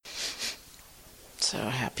So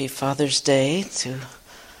happy Father's Day to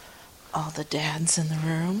all the dads in the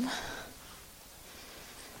room.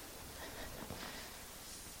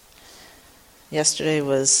 Yesterday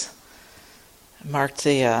marked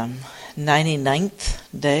the 99th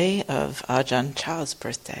day of Ajahn Chah's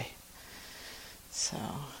birthday. So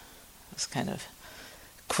it was kind of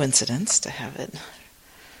coincidence to have it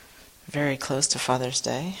very close to Father's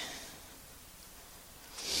Day.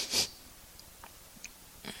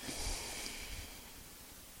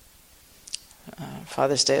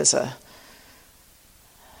 Father's Day is a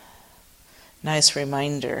nice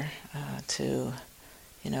reminder to,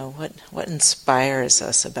 what inspires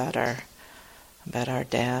us about our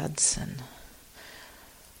dads. And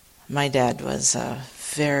my dad was by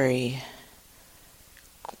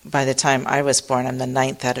the time I was born, I'm the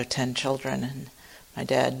 9th out of 10 children, and my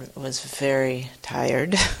dad was very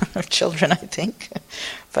tired of children, I think,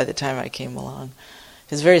 by the time I came along.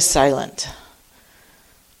 He was very silent.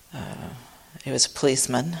 He was a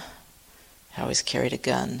policeman. He always carried a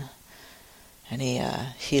gun. And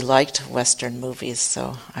he liked Western movies,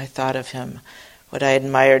 so I thought of him. What I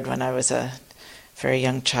admired when I was a very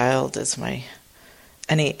young child is he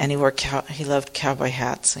loved cowboy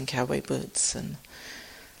hats and cowboy boots, and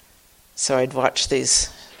so I'd watch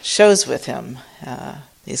these shows with him,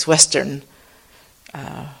 these Western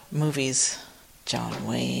movies. John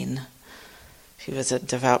Wayne. He was a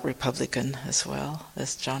devout Republican as well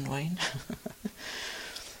as John Wayne.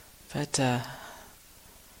 But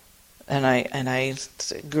I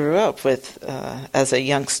grew up with as a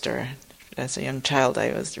youngster, as a young child,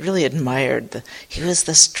 I was really admired. He was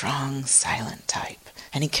the strong, silent type,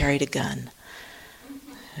 and he carried a gun.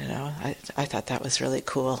 I thought that was really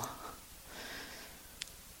cool.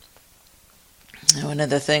 And one of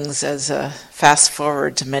the things, as fast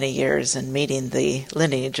forward to many years and meeting the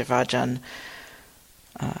lineage of Ajahn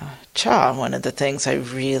Chah, one of the things I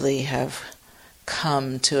really have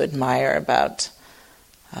come to admire about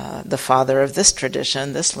the father of this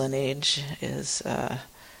tradition, this lineage, is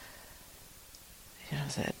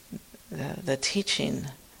the teaching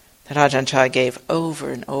that Ajahn Chah gave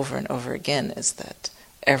over and over and over again is that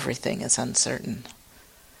everything is uncertain,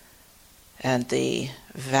 and the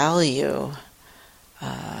value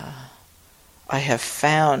I have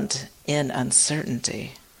found in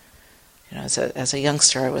uncertainty. As a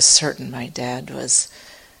youngster, I was certain my dad was,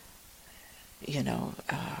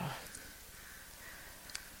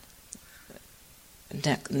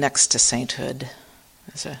 next to sainthood.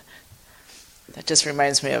 That just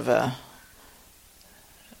reminds me of a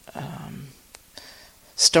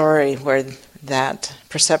story where that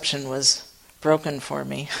perception was broken for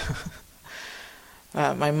me.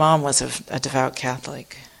 My mom was a devout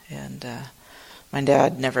Catholic, and my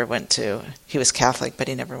dad he was Catholic, but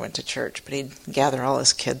he never went to church. But he'd gather all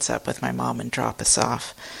his kids up with my mom and drop us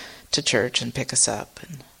off to church and pick us up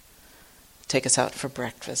and take us out for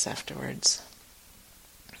breakfast afterwards.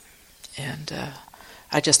 And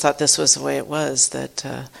I just thought this was the way it was, that,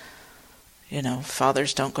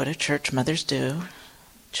 fathers don't go to church, mothers do.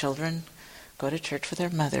 Children go to church with their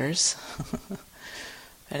mothers.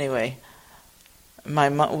 Anyway, my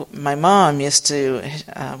mom used to,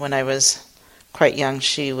 when I was quite young,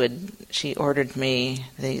 she ordered me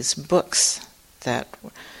these books that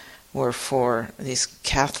were for these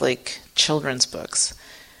Catholic children's books,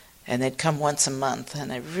 and they'd come once a month,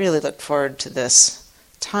 and I really looked forward to this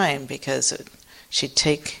time because she'd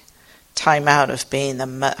take time out of being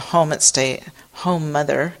the stay-at-home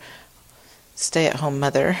mother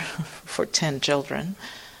for 10 children.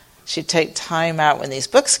 She'd take time out when these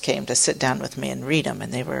books came to sit down with me and read them,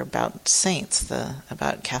 and they were about saints,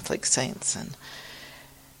 about Catholic saints,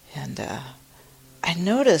 and I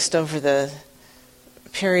noticed over the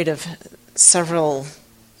period of several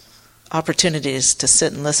opportunities to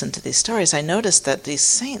sit and listen to these stories, I noticed that these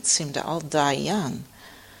saints seemed to all die young.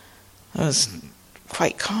 It was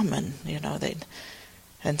quite common,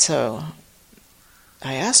 and so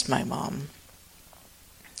I asked my mom,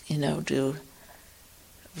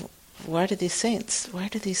 why do these saints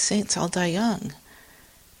all die young?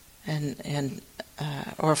 And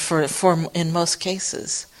or for in most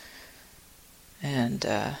cases. And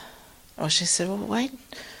she said, well,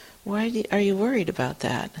 why are you worried about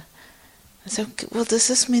that? I said, well, does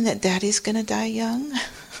this mean that Daddy's going to die young?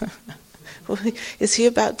 Is he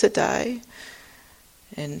about to die?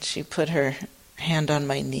 And she put her hand on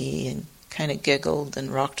my knee and kind of giggled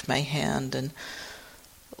and rocked my hand and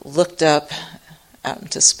looked up out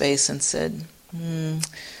into space and said,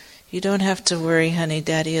 you don't have to worry, honey,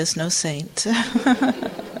 Daddy is no saint.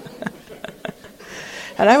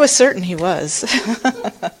 And I was certain he was.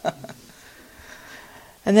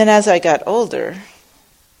 And then as I got older,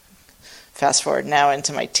 Fast forward now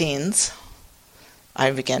into my teens, I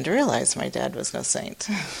began to realize my dad was no saint.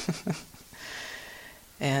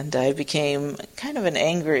 And I became kind of an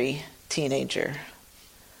angry teenager.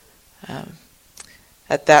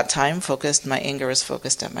 At that time, my anger was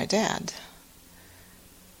focused at my dad.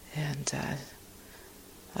 And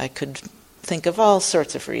I could think of all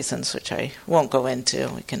sorts of reasons, which I won't go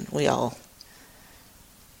into.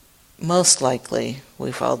 Most likely,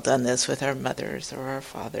 we've all done this with our mothers or our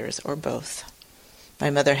fathers or both. My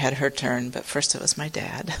mother had her turn, but first it was my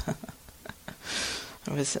dad.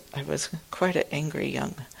 I was quite an angry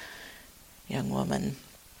young woman.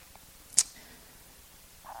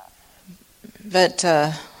 But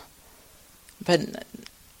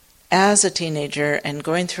as a teenager and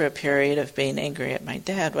going through a period of being angry at my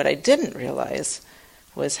dad, what I didn't realize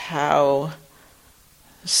was how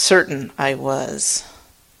certain I was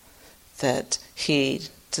that he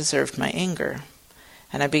deserved my anger.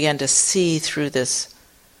 And I began to see through this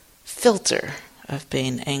filter of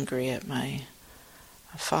being angry at my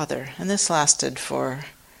father. And this lasted for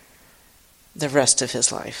the rest of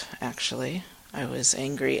his life, actually. I was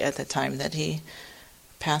angry at the time that he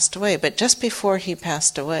passed away. But just before he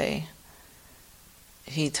passed away,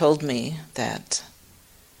 he told me that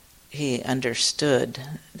he understood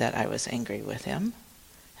that I was angry with him.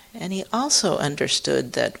 And he also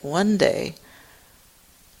understood that one day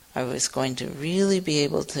I was going to really be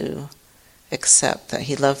able to accept that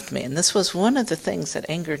he loved me. And this was one of the things that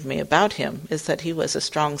angered me about him, is that he was a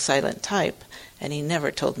strong, silent type, and he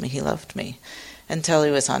never told me he loved me until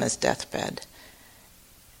he was on his deathbed.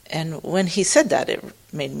 And when he said that, it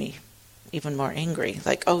made me even more angry.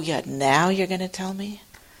 Like, oh yeah, now you're going to tell me?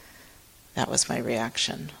 That was my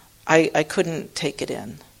reaction. I couldn't take it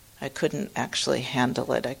in. I couldn't actually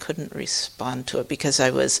handle it. I couldn't respond to it because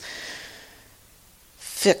I was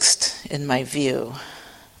fixed in my view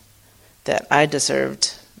that I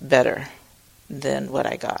deserved better than what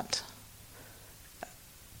I got.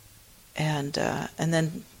 And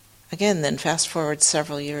then again, fast forward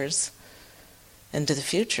several years into the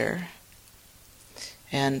future,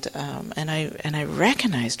 and I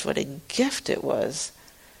recognized what a gift it was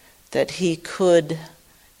that he could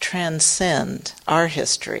transcend our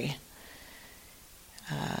history,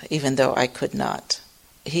 even though I could not.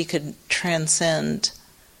 He could transcend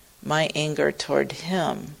my anger toward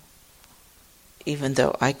him, even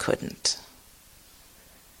though I couldn't.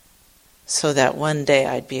 So that one day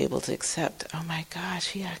I'd be able to accept, oh my gosh,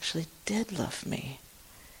 he actually did love me.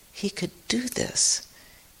 He could do this.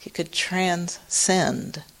 He could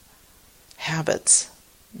transcend habits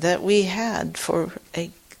that we had for a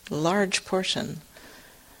large portion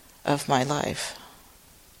of my life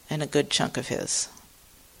and a good chunk of his.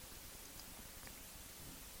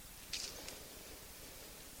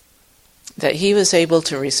 That he was able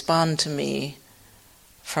to respond to me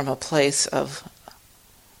from a place of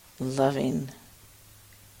loving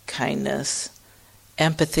kindness,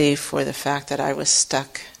 empathy for the fact that I was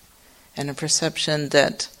stuck, and a perception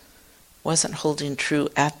that wasn't holding true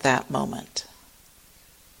at that moment,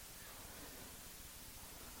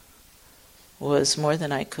 was more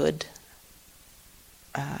than I could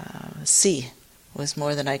see, was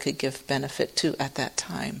more than I could give benefit to at that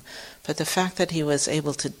time. But the fact that he was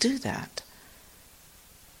able to do that,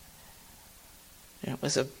 it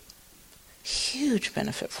was a huge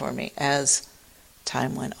benefit for me as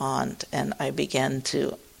time went on, and I began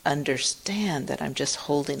to understand that I'm just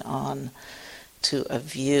holding on to a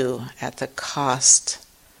view at the cost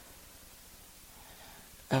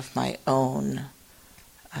of my own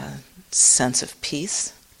sense of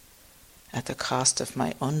peace, at the cost of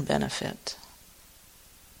my own benefit.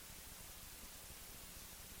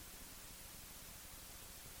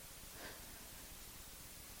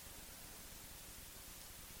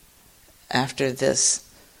 After this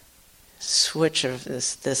switch of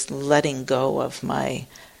this letting go of my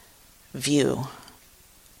view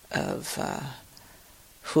of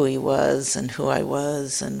who he was and who I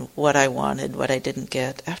was and what I wanted, what I didn't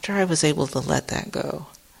get, after I was able to let that go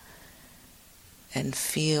and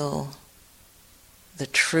feel the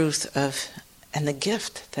truth of and the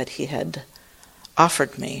gift that he had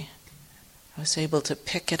offered me, I was able to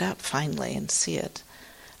pick it up finally and see it.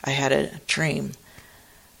 I had a dream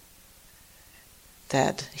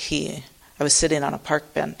that I was sitting on a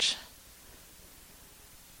park bench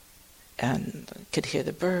and could hear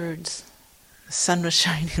the birds, the sun was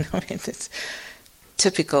shining. I mean, it's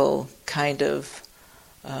typical kind of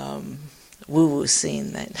woo-woo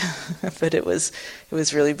scene, but it was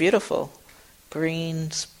really beautiful.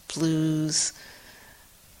 Greens, blues,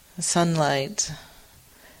 sunlight.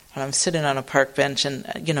 And I'm sitting on a park bench and,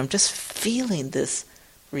 I'm just feeling this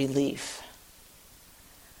relief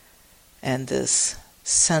and this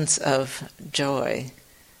sense of joy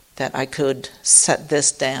that I could set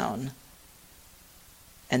this down.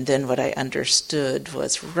 And then what I understood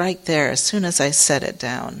was right there, as soon as I set it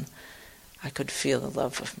down, I could feel the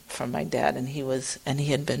love from my dad, and he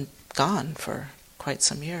had been gone for quite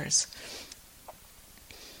some years.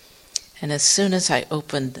 And as soon as I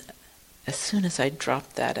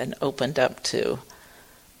dropped that and opened up to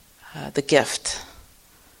the gift,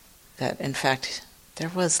 that in fact there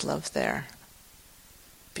was love there.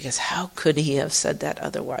 Because how could he have said that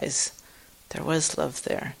otherwise? There was love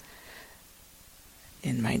there.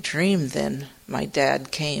 In my dream then, my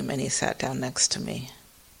dad came and he sat down next to me.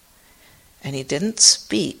 And he didn't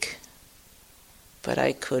speak, but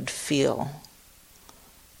I could feel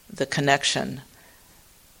the connection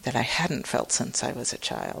that I hadn't felt since I was a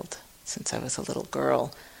child, since I was a little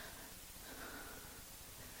girl.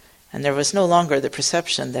 And there was no longer the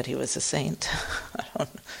perception that he was a saint.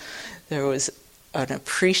 There was an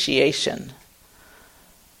appreciation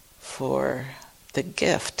for the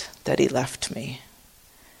gift that he left me.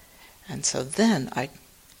 And so then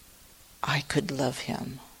I could love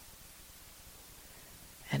him.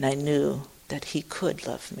 And I knew that he could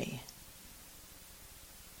love me.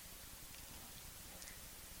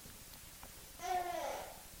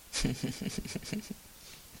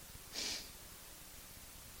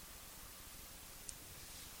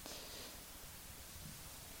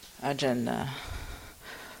 Ajahn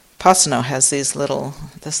Pasanno has this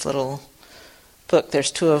little book.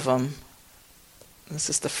 There's two of them. This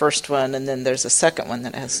is the first one, and then there's a second one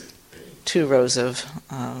that has 2 rows of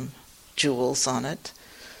jewels on it.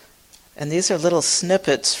 And these are little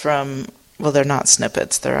snippets from, well, they're not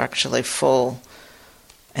snippets, they're actually full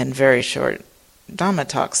and very short Dhamma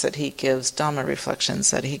talks that he gives, Dhamma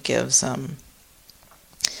reflections that he gives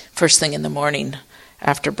first thing in the morning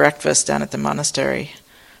after breakfast down at the monastery.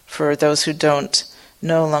 For those who don't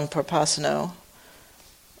know Lungpo Pasanno,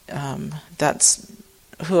 that's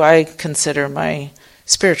who I consider my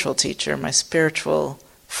spiritual teacher, my spiritual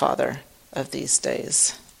father of these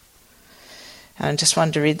days. And I just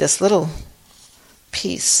wanted to read this little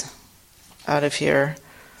piece out of here.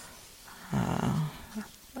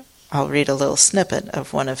 I'll read a little snippet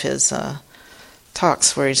of one of his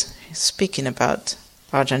talks where he's speaking about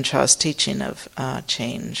Ajahn Chah's teaching of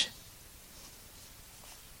change.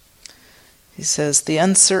 He says, "The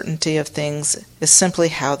uncertainty of things is simply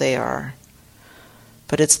how they are,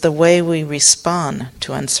 but it's the way we respond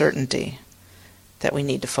to uncertainty that we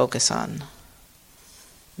need to focus on.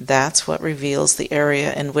 That's what reveals the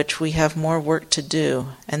area in which we have more work to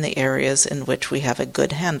do and the areas in which we have a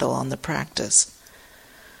good handle on the practice.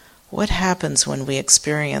 What happens when we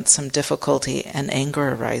experience some difficulty and anger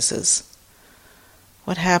arises?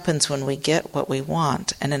 What happens when we get what we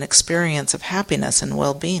want and an experience of happiness and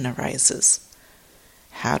well-being arises?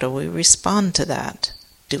 How do we respond to that?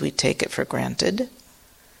 Do we take it for granted?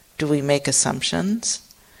 Do we make assumptions?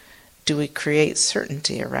 Do we create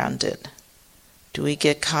certainty around it? Do we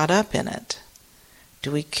get caught up in it?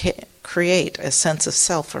 Do we create a sense of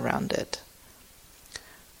self around it?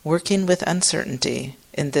 Working with uncertainty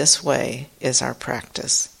in this way is our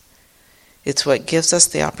practice. It's what gives us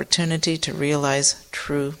the opportunity to realize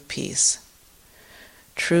true peace.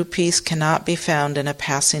 True peace cannot be found in a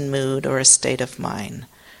passing mood or a state of mind.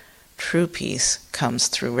 True peace comes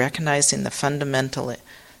through recognizing the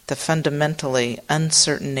fundamentally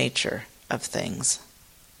uncertain nature of things."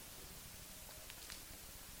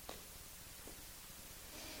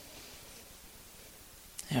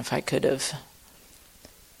 If I could have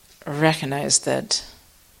recognized that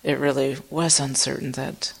it really was uncertain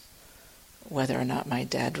that whether or not my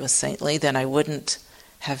dad was saintly, then I wouldn't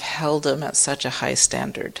have held him at such a high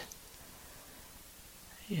standard.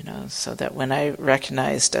 So that when I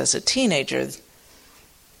recognized as a teenager,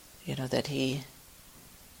 that he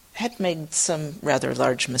had made some rather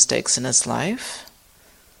large mistakes in his life,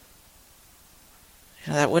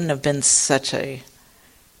 that wouldn't have been such a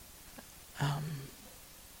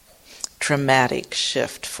dramatic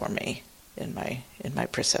shift for me in my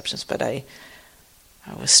perceptions. But I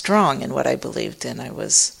was strong in what I believed in. I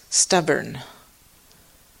was stubborn.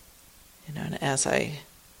 And as I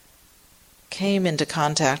came into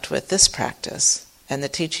contact with this practice and the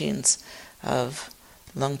teachings of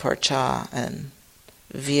Lungpo Cha and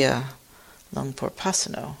via Lungpo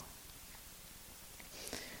Pasanno,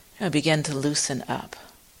 I began to loosen up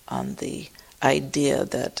on the idea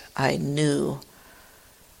that I knew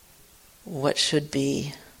what should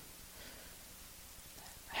be,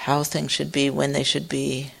 how things should be, when they should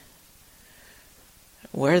be,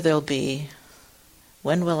 where they'll be,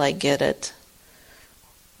 when will I get it,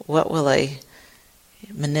 what will I,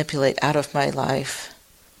 manipulate out of my life,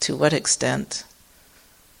 to what extent.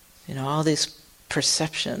 All these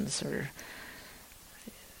perceptions, or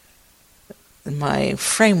my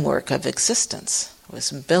framework of existence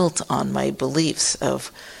was built on my beliefs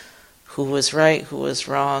of who was right, who was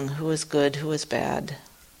wrong, who was good, who was bad.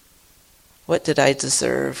 What did I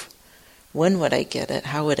deserve? When would I get it?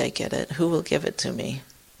 How would I get it? Who will give it to me?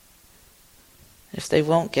 If they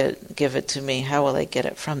won't give it to me, how will I get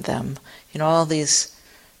it from them? All these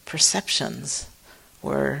perceptions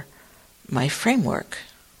were my framework.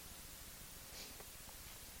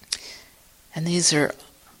 And these are,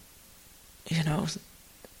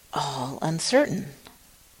 all uncertain.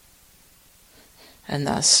 And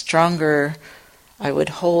the stronger I would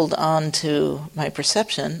hold on to my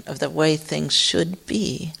perception of the way things should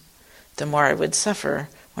be, the more I would suffer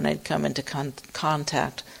when I'd come into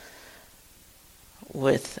contact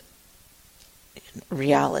with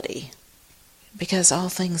reality. Because all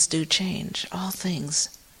things do change. All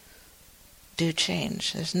things do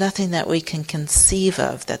change. There's nothing that we can conceive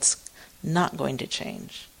of that's not going to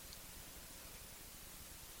change.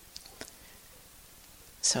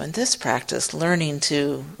 So in this practice, learning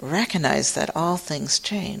to recognize that all things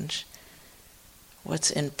change,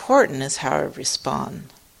 what's important is how I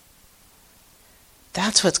respond.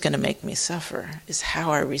 That's what's going to make me suffer, is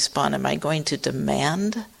how I respond. Am I going to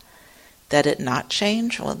demand that it not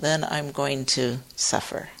change? Well, then I'm going to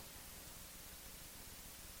suffer.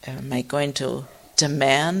 Am I going to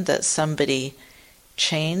demand that somebody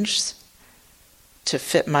change to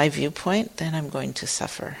fit my viewpoint? Then I'm going to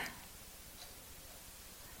suffer.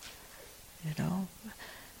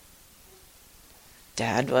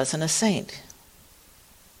 Dad wasn't a saint.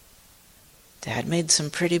 Dad made some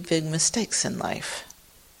pretty big mistakes in life.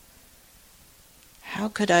 How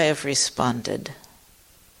could I have responded?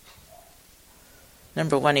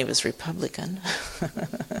 Number one, he was Republican.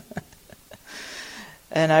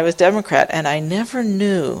 And I was Democrat, and I never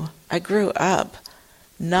knew. I grew up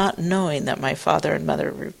not knowing that my father and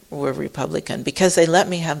mother were Republican because they let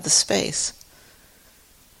me have the space.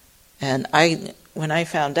 And when I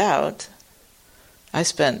found out, I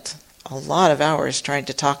spent a lot of hours trying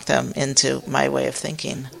to talk them into my way of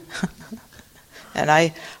thinking. And I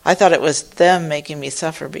thought it was them making me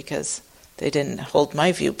suffer because they didn't hold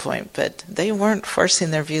my viewpoint, but they weren't forcing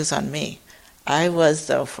their views on me. I was,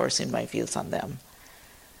 though, forcing my views on them.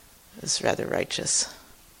 It was rather righteous.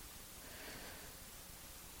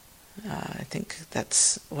 I think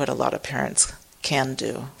that's what a lot of parents can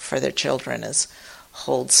do for their children, is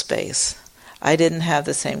hold space. I didn't have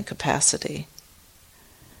the same capacity.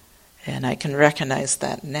 And I can recognize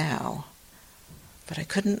that now, but I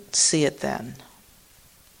couldn't see it then.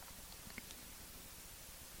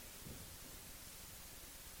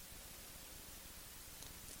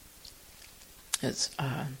 It's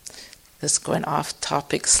this is going off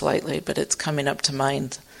topic slightly, but it's coming up to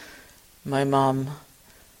mind. My mom,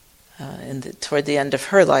 toward the end of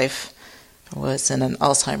her life, was in an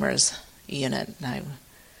Alzheimer's unit, and I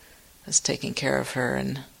was taking care of her,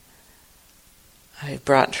 and I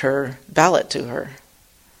brought her ballot to her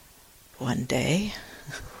one day,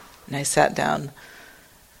 and I sat down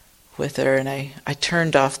with her, and I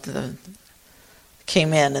turned off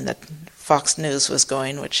came in, and the Fox News was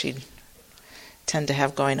going, which she'd tend to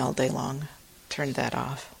have going all day long. Turned that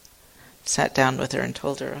off. Sat down with her and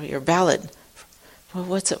told her, "Oh, your ballot, well,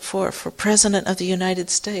 what's it for? For President of the United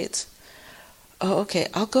States." "Oh, okay,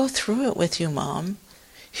 I'll go through it with you, Mom.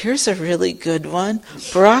 Here's a really good one.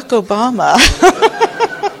 Barack Obama."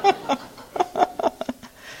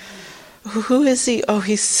 "Who is he?" "Oh,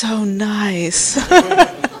 he's so nice."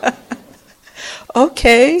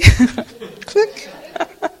 "Okay." Click.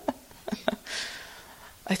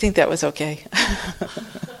 I think that was okay.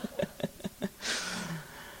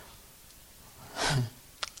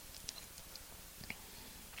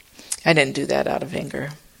 I didn't do that out of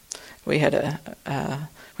anger. We had a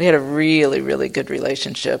really, really good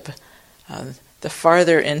relationship. The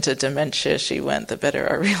farther into dementia she went, the better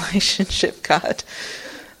our relationship got.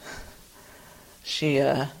 She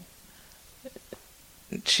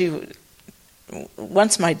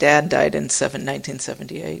once my dad died in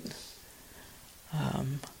 1978.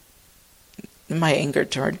 My anger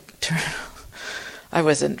turned. I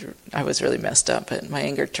was really messed up, but my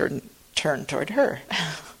anger turned toward her,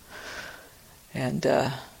 and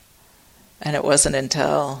it wasn't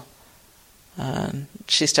until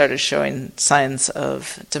she started showing signs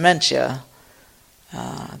of dementia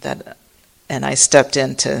and I stepped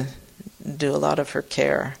in to do a lot of her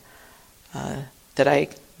care, that I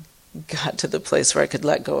got to the place where I could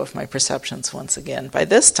let go of my perceptions once again. By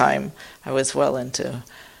this time, I was well into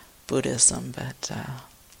Buddhism, but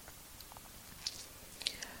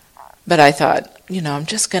I thought, I'm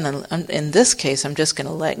just gonna. In this case, I'm just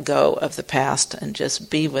gonna let go of the past and just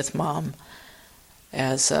be with Mom,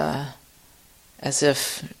 as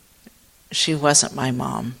if she wasn't my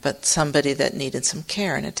mom, but somebody that needed some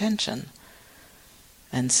care and attention.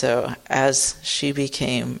 And so, as she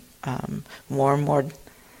became more and more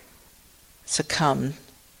succumbed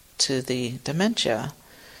to the dementia,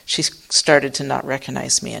 she started to not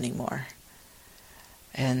recognize me anymore.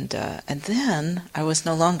 And then I was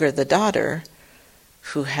no longer the daughter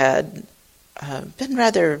who had been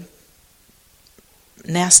rather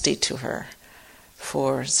nasty to her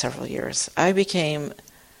for several years. I became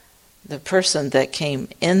the person that came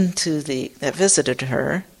that visited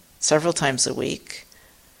her several times a week,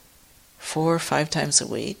 4 or 5 times a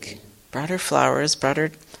week, brought her flowers, brought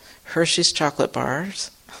her Hershey's chocolate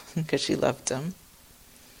bars, because she loved them,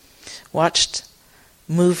 watched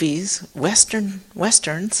movies,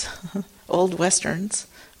 westerns, old westerns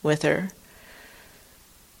with her,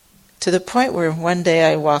 to the point where one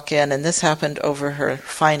day I walk in, and this happened over her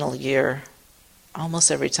final year,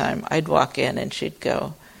 almost every time I'd walk in and she'd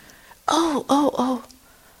go, who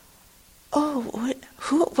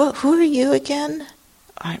are you again?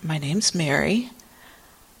 My name's Mary.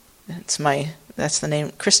 That's the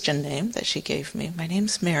name, Christian name that she gave me. My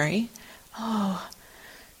name's Mary. Oh,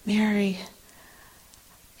 Mary,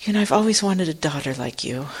 I've always wanted a daughter like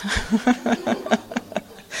you.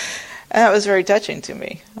 And that was very touching to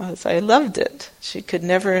me. I loved it. She could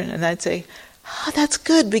never, and I'd say, that's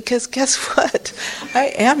good, because guess what? I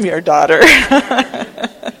am your daughter.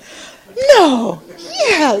 No,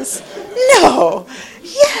 yes, no,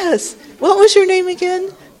 yes. What was your name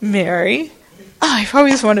again? Mary. I've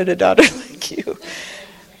always wanted a daughter like you.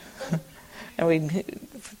 And we'd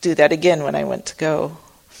do that again when I went to go.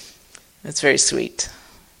 It's very sweet.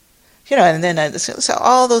 And then so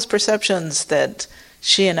all those perceptions that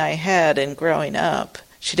she and I had in growing up,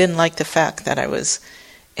 she didn't like the fact that I was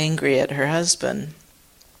angry at her husband.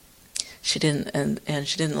 She didn't, and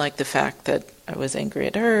she didn't like the fact that I was angry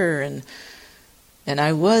at her, and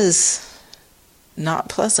I was not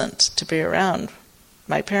pleasant to be around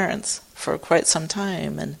my parents for quite some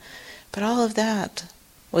time, but all of that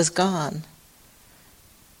was gone.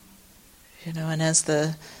 And as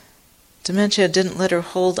the dementia didn't let her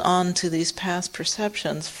hold on to these past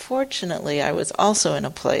perceptions, fortunately I was also in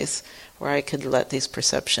a place where I could let these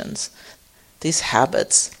perceptions, these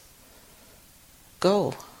habits,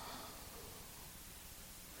 go.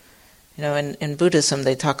 In Buddhism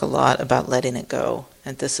they talk a lot about letting it go,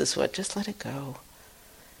 and this is just let it go.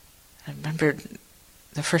 I remember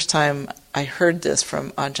the first time I heard this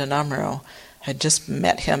from Ajahn Amaro. I had just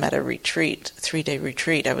met him at a retreat, 3-day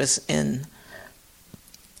retreat. I was in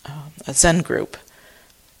a Zen group,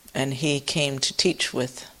 and he came to teach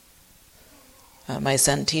with my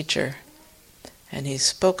Zen teacher, and he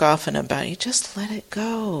spoke often about, you just let it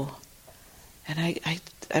go. And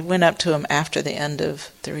I went up to him after the end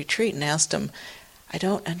of the retreat and asked him, I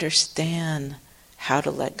don't understand how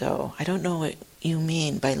to let go. I don't know what you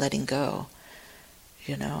mean by letting go.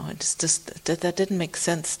 It's just that didn't make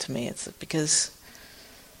sense to me. It's because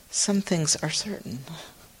some things are certain.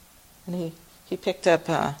 And he picked up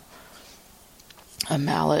a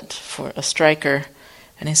mallet for a striker,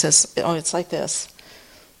 and he says, it's like this.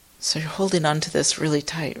 So you're holding on to this really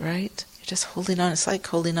tight, right? You're just holding on. It's like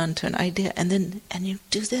holding on to an idea, and you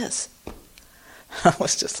do this. I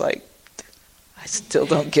was just like, I still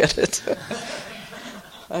don't get it.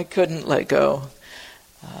 I couldn't let go.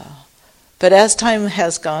 But as time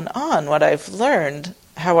has gone on, what I've learned,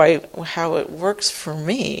 how it works for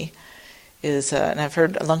me, is, and I've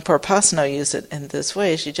heard Luangpo Pasano use it in this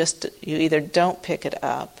way, is you either don't pick it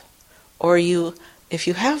up, or if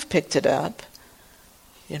you have picked it up,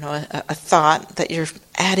 a thought that you're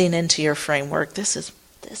adding into your framework, this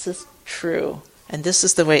is true, and this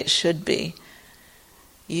is the way it should be,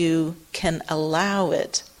 you can allow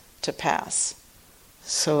it to pass.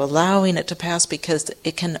 So allowing it to pass, because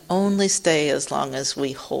it can only stay as long as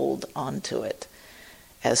we hold on to it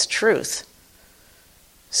as truth.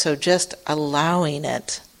 So just allowing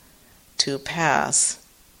it to pass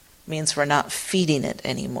means we're not feeding it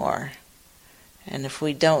anymore. And if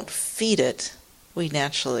we don't feed it, we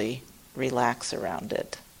naturally relax around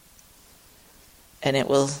it. And it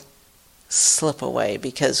will slip away,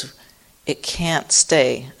 because it can't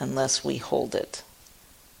stay unless we hold it.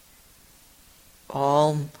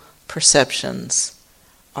 All perceptions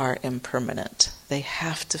are impermanent. They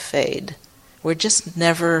have to fade. We're just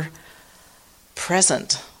never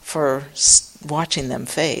present for watching them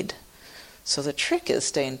fade. So the trick is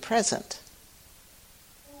staying present.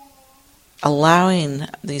 allowing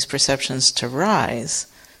these perceptions to rise.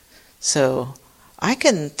 So I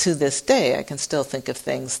can, to this day, I can still think of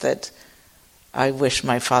things that I wish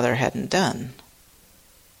my father hadn't done.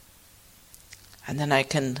 And then I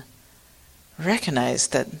can recognize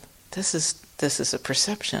that this is a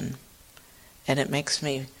perception, and it makes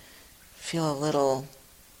me feel a little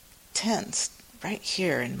tense right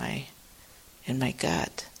here in my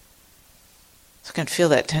gut. So I can feel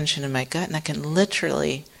that tension in my gut, and I can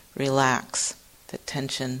literally relax the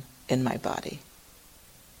tension in my body.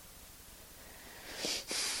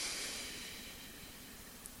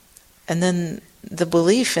 And then the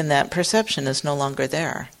belief in that perception is no longer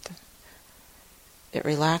there. It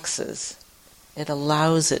relaxes. It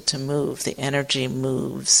allows it to move. The energy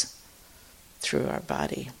moves through our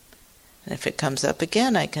body. And if it comes up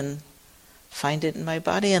again, I can find it in my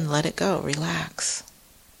body and let it go. Relax.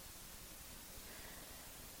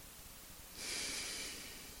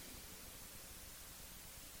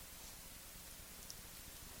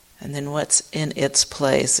 And then what's in its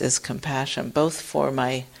place is compassion, both for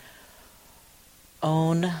my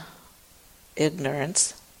own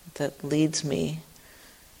ignorance that leads me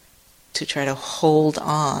to try to hold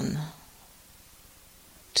on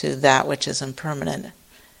to that which is impermanent,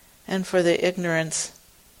 and for the ignorance,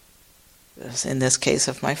 in this case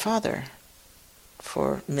of my father,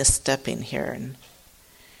 for misstepping here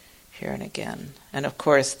and again. And of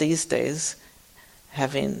course, these days,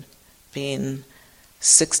 having been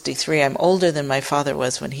 63, I'm older than my father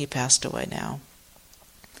was when he passed away now.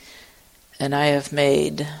 And I have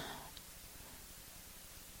made,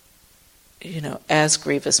 as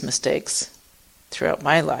grievous mistakes throughout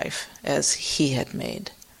my life as he had made.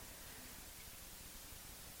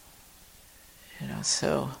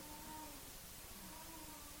 So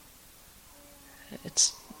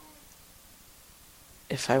it's,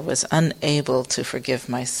 if I was unable to forgive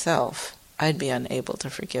myself, I'd be unable to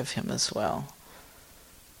forgive him as well.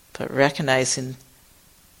 But recognizing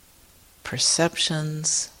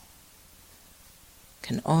perceptions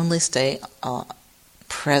can only stay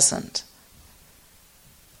present.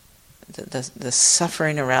 The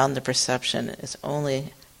suffering around the perception is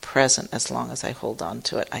only present as long as I hold on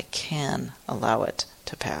to it. I can allow it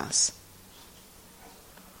to pass.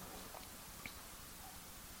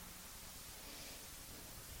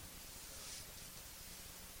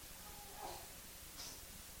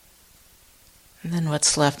 And then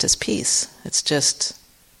what's left is peace. It's just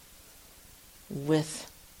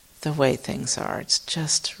with the way things are. It's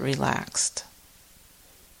just relaxed.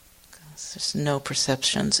 There's no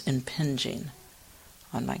perceptions impinging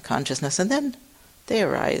on my consciousness. And then they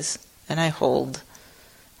arise, and I hold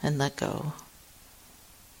and let go.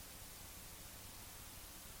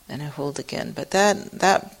 And I hold again. But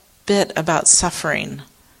that bit about suffering,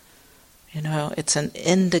 it's an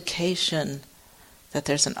indication that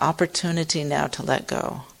there's an opportunity now to let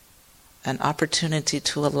go, an opportunity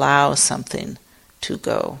to allow something to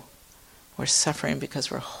go. We're suffering because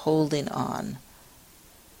we're holding on.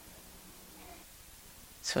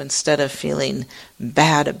 So instead of feeling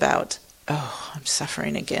bad about, I'm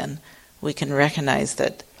suffering again, we can recognize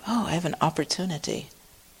that, I have an opportunity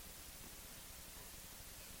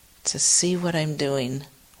to see what I'm doing.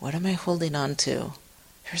 What am I holding on to?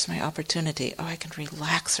 Here's my opportunity. I can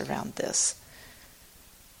relax around this.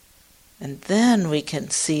 And then we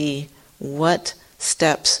can see what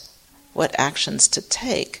steps, what actions to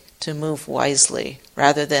take to move wisely,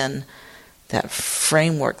 rather than that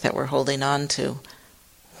framework that we're holding on to.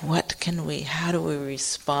 How do we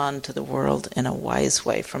respond to the world in a wise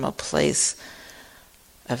way, from a place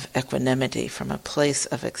of equanimity, from a place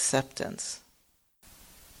of acceptance?